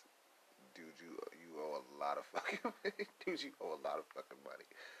 Because, dude, you owe a lot of fucking money. Dude, you owe a lot of fucking money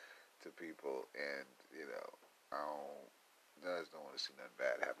to people, and you know, I just don't want to see nothing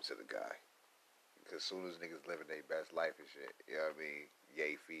bad happen to the guy. Because as soon as niggas living their best life and shit, you know what I mean?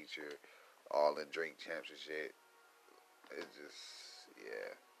 Yay feature, all in drink champs and shit. It just,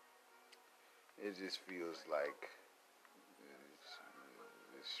 yeah. It just feels like,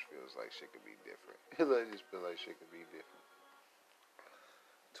 shit could be different. It just feels like shit could be different.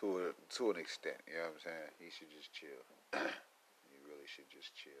 To an extent, you know what I'm saying? He should just chill. He really should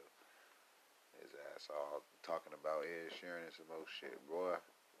just chill. His ass all talking about Ed Sheeran and some old shit, boy.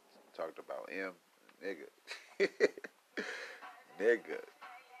 Talked about him, nigga. Nigga.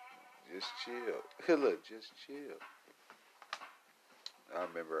 Just chill. Look, just chill. I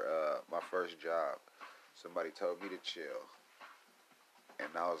remember my first job, somebody told me to chill.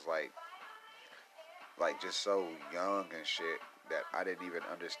 And I was like just so young and shit that I didn't even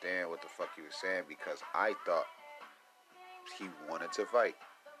understand what the fuck he was saying, because I thought he wanted to fight.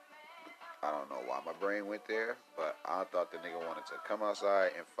 I don't know why my brain went there, but I thought the nigga wanted to come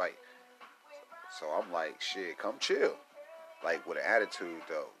outside and fight. So I'm like, shit, come chill. Like, with an attitude,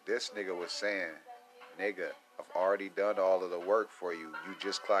 though. This nigga was saying, nigga, I've already done all of the work for you. You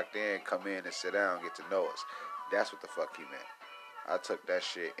just clocked in, come in and sit down, get to know us. That's what the fuck he meant. I took that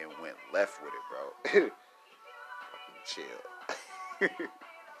shit and went left with it, bro. Fucking chill.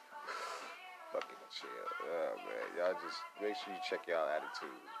 Fucking chill. Oh, man. Y'all just make sure you check y'all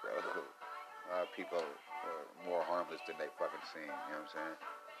attitudes, bro. People are more harmless than they fucking seem. You know what I'm saying?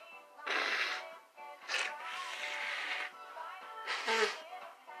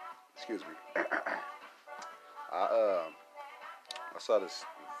 Excuse me. I saw this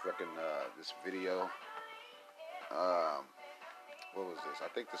fucking this video. What was this? I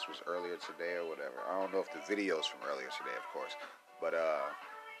think this was earlier today or whatever. I don't know if the video's from earlier today, of course, but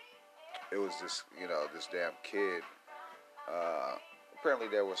it was this, you know, this damn kid. Apparently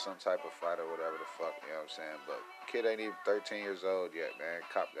there was some type of fight or whatever the fuck, you know what I'm saying? But kid ain't even 13 years old yet, man.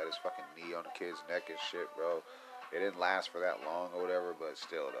 Cop got his fucking knee on the kid's neck and shit, bro. It didn't last for that long or whatever, but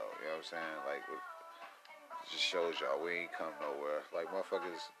still though, you know what I'm saying? Like, just shows y'all we ain't come nowhere. Like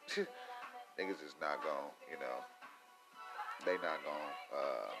motherfuckers, niggas is not gon', they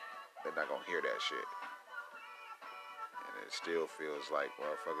they're not gonna hear that shit. And it still feels like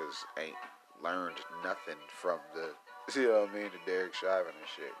motherfuckers ain't learned nothing from the, you know what I mean, the Derek Chauvin and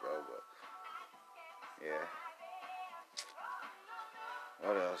shit, bro. But yeah.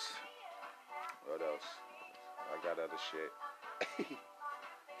 What else? I got other shit.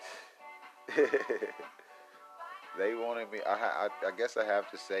 They wanted me. I guess I have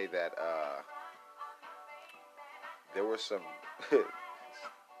to say that there was some.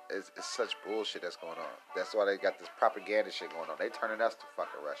 It's such bullshit that's going on. That's why they got this propaganda shit going on. They turning us to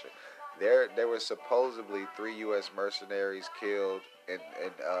fucking Russia. There were supposedly 3 U.S. mercenaries killed in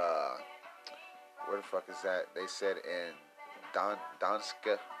where the fuck is that? They said in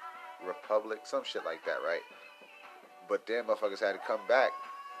Donetsk Republic, some shit like that, right? But then motherfuckers had to come back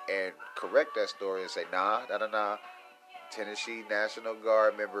and correct that story and say, nah. Tennessee National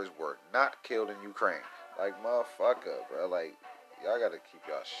Guard members were not killed in Ukraine. Like, motherfucker, bro. Like, y'all gotta keep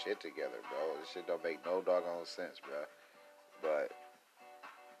y'all shit together, bro. This shit don't make no doggone sense, bro. But,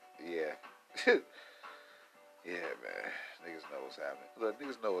 yeah. Yeah, man. Niggas know what's happening. Look,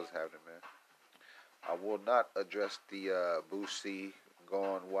 niggas know what's happening, man. I will not address the Boosie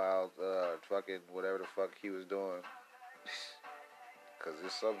going wild, fucking whatever the fuck he was doing. Because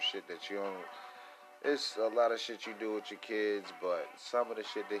it's some shit that you don't... It's a lot of shit you do with your kids, but some of the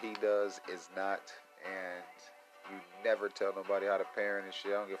shit that he does is not, and you never tell nobody how to parent and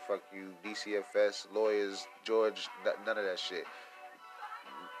shit. I don't give a fuck you DCFS, lawyers, George, none of that shit.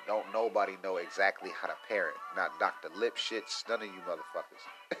 Don't nobody know exactly how to parent. Not Dr. Lipschitz, none of you motherfuckers.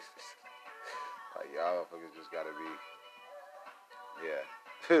 Like, y'all motherfuckers just gotta be... Yeah.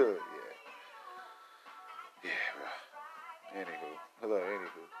 Yeah, bro. Anywho.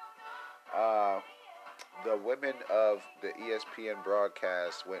 The women of the ESPN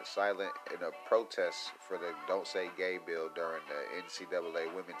broadcast went silent in a protest for the Don't Say Gay bill during the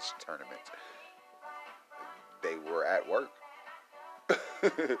NCAA women's tournament. They were at work.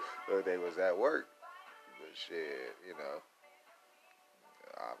 They was at work. But shit,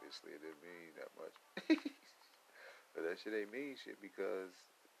 obviously it didn't mean that much. But that shit ain't mean shit because,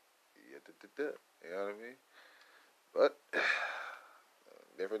 you know what I mean? But...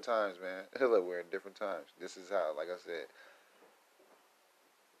 different times, man. Look, we're in different times. This is how, like I said,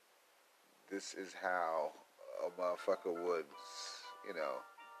 this is how a motherfucker would,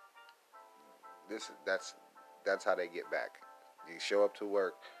 that's how they get back. You show up to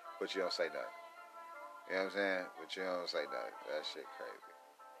work, but you don't say nothing. You know what I'm saying? But you don't say nothing. That shit crazy.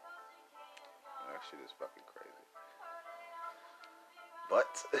 That shit is fucking crazy.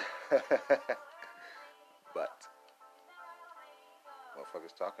 But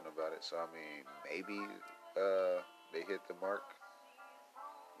motherfuckers talking about it, so I mean, maybe they hit the mark,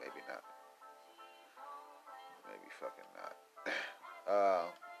 maybe not, maybe fucking not.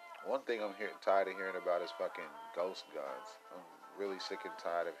 One thing I'm tired of hearing about is fucking ghost guns. I'm really sick and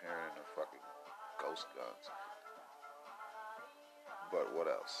tired of hearing the fucking ghost guns. But what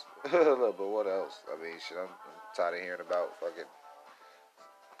else? I mean, shit, I'm tired of hearing about fucking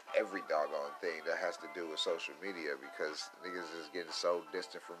every doggone thing that has to do with social media because niggas is getting so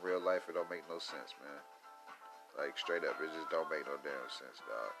distant from real life it don't make no sense, man. Like, straight up, it just don't make no damn sense,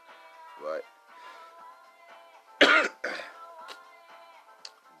 dog.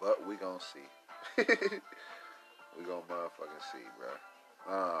 But we gonna see. We gonna motherfucking see, bro.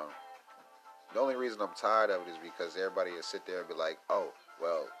 The only reason I'm tired of it is because everybody will sit there and be like, oh,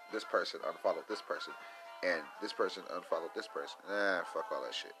 well, this person unfollowed this person, and this person unfollowed this person. Fuck all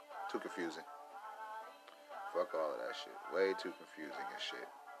that shit. Too confusing. Fuck all of that shit. Way too confusing and shit.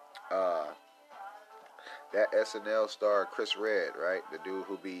 That SNL star Chris Redd, right? The dude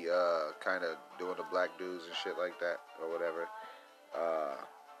who be kind of doing the black dudes and shit like that, or whatever.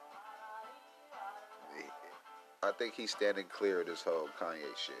 I think he's standing clear of this whole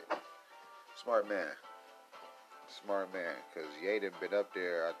Kanye shit. Smart man. Because Ye done been up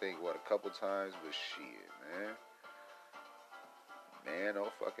there, I think, a couple times, but shit, man. Man,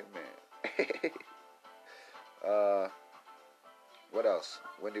 oh fucking man. What else?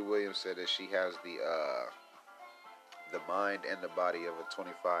 Wendy Williams said that she has the mind and the body of a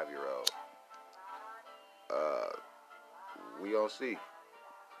 25-year-old. We gonna see.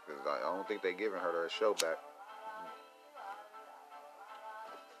 Because I don't think they giving her show back.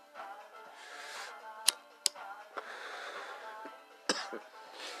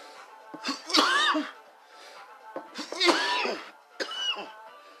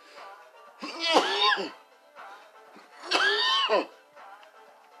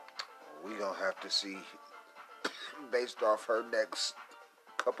 We gonna have to see based off her next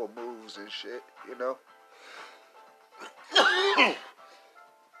couple moves and shit, you know.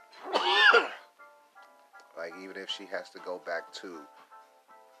 Like, even if she has to go back to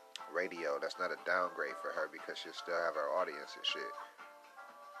radio, that's not a downgrade for her because she'll still have her audience and shit.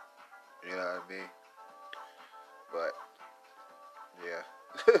 You know what I mean? But yeah,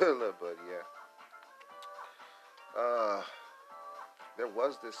 little buddy, yeah. There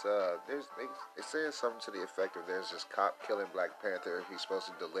was this. They saying something to the effect of there's this cop killing Black Panther. He's supposed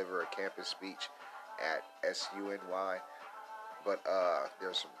to deliver a campus speech at SUNY, but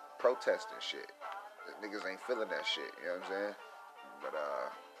there's some protest and shit. The niggas ain't feeling that shit. You know what I'm saying? But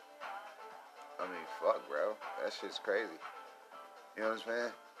I mean, fuck, bro. That shit's crazy. You know what I'm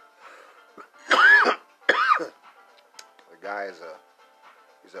saying? The guy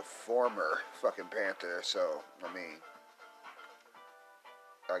he's a former fucking Panther, so I mean,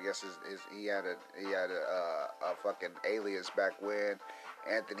 I guess he had a fucking alias back when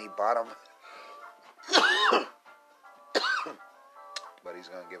Anthony Bottom, but he's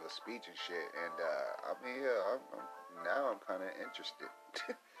gonna give a speech and shit, and I mean, yeah, now I'm kind of interested. I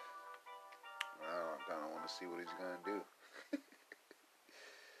kind of want to see what he's gonna do.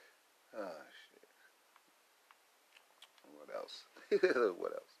 Oh shit. What else?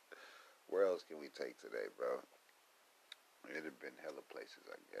 What else? Where else can we take today, bro? It have been hella places,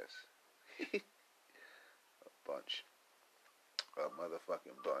 I guess. A bunch. A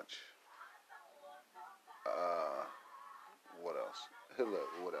motherfucking bunch. What else? Look,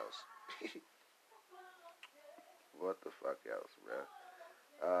 what else? What the fuck else,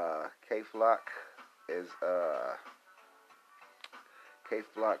 bro? K-Flock is,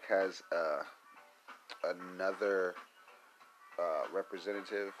 K-Flock has, another,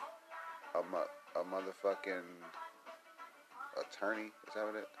 representative, a motherfucking attorney, is that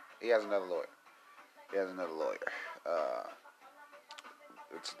what it is? He has another lawyer.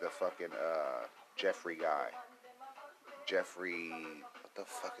 It's the fucking, Jeffrey guy. Jeffrey, what the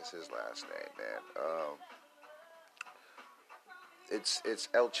fuck is his last name, man? It's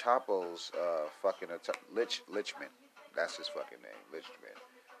El Chapo's, fucking, Lichman. That's his fucking name, Lichman.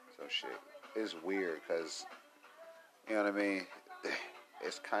 So shit. It's weird, because, you know what I mean?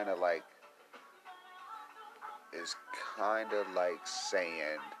 It's kind of like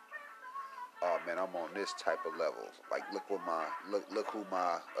saying, oh man, I'm on this type of level. Like, look who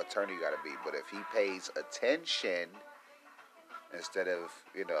my attorney gotta be. But if he pays attention instead of,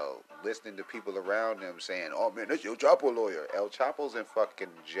 you know, listening to people around him saying, oh man, that's El Chapo lawyer. El Chapo's in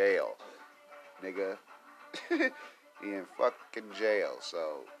fucking jail, nigga. He in fucking jail.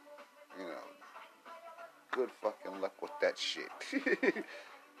 So, you know, good fucking luck with that shit.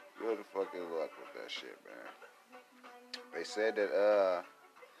 Good fucking luck with that shit, man. They said that,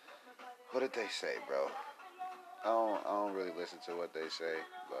 what did they say, bro? I don't really listen to what they say,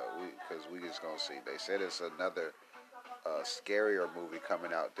 but because we just gonna see. They said it's another scarier movie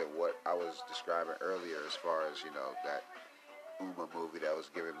coming out than what I was describing earlier, as far as, you know, that Uma movie that was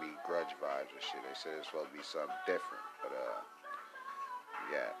giving me Grudge vibes and shit. They said it's supposed to be something different, but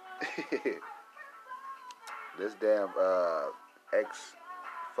yeah. This damn ex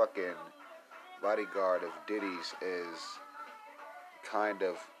fucking bodyguard of Diddy's is kind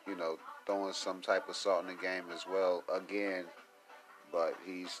of, you know, throwing some type of salt in the game as well again, but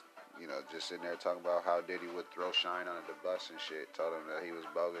he's, you know, just sitting there talking about how Diddy would throw Shine under the bus and shit, told him that he was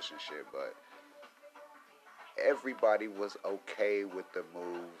bogus and shit, but everybody was okay with the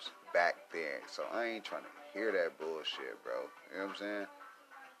moves back then, so I ain't trying to hear that bullshit, bro. You know what I'm saying?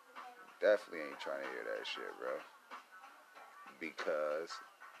 Definitely ain't trying to hear that shit, bro. Because,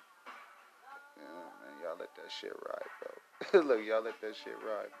 you know, man, y'all let that shit ride, bro. Look, y'all let that shit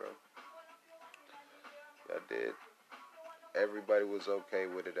ride, bro. Y'all did. Everybody was okay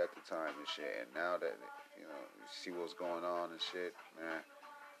with it at the time and shit. And now that, you know, you see what's going on and shit, man,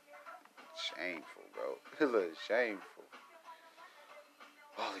 shameful, bro. Look, shameful.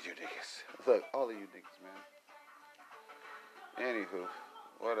 All of you niggas. Look, all of you niggas, man. Anywho,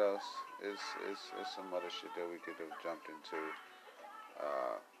 what else? It's some other shit that we could have jumped into.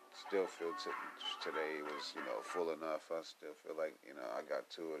 Still feel today was, you know, full enough. I still feel like, you know, I got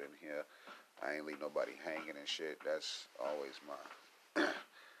to it in here. I ain't leave nobody hanging and shit. That's always my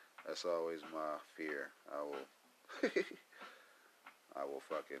fear. I will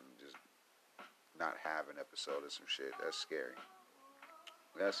fucking just not have an episode of some shit. That's scary.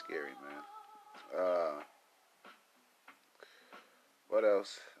 That's scary, man. What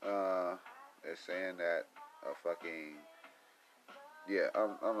else? They're saying that a fucking, yeah,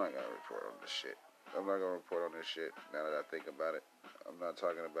 I'm not gonna report on this shit. I'm not gonna report on this shit now that I think about it. I'm not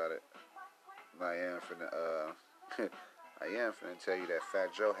talking about it. I am finna I am finna tell you that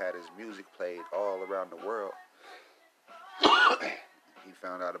Fat Joe had his music played all around the world. He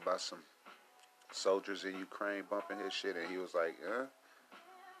found out about some soldiers in Ukraine bumping his shit, and he was like,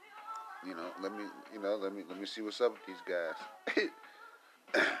 let me see what's up with these guys.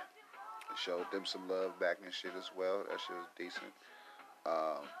 Showed them some love back and shit as well. That shit was decent.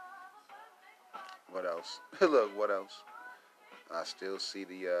 What else? Look, what else? I still see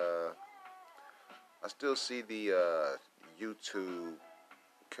the YouTube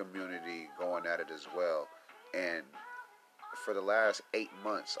community going at it as well. And for the last 8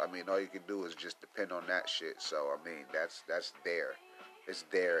 months, I mean, all you can do is just depend on that shit. So I mean, that's there. It's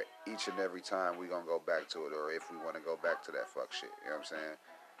there each and every time we gonna go back to it, or if we want to go back to that fuck shit. You know what I'm saying?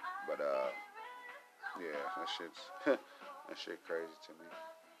 But yeah, that shit's that shit crazy to me.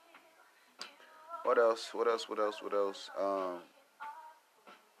 What else? I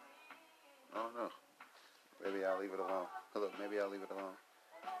don't know. Maybe I'll leave it alone. Look, maybe I'll leave it alone.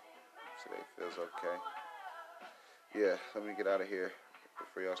 Today feels okay. Yeah, let me get out of here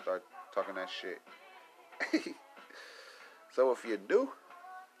before y'all start talking that shit. So if you're new,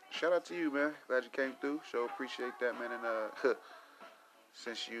 shout out to you, man. Glad you came through. Sure appreciate that, man. And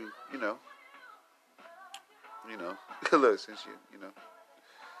since you know, look, since you know,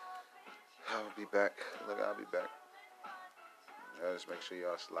 I'll be back. Look, I'll be back. Just make sure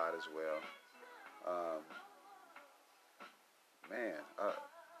y'all slide as well. Man,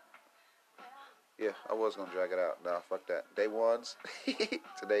 yeah, I was gonna drag it out. Nah, fuck that. Day ones.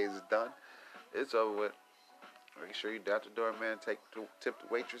 Today is done. It's over with. Make sure you out the door, man. Tip the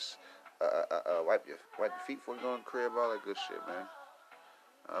waitress. Wipe your feet before you go in the crib. All that good shit, man.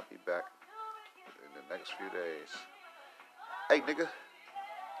 I'll be back in the next few days. Hey, nigga,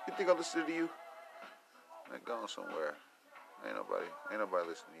 you think I'll listen to you? Man, going somewhere. Ain't nobody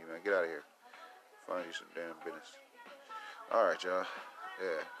listening to you, man. Get out of here. Find you some damn business. All right, y'all.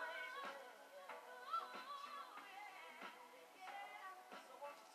 Yeah.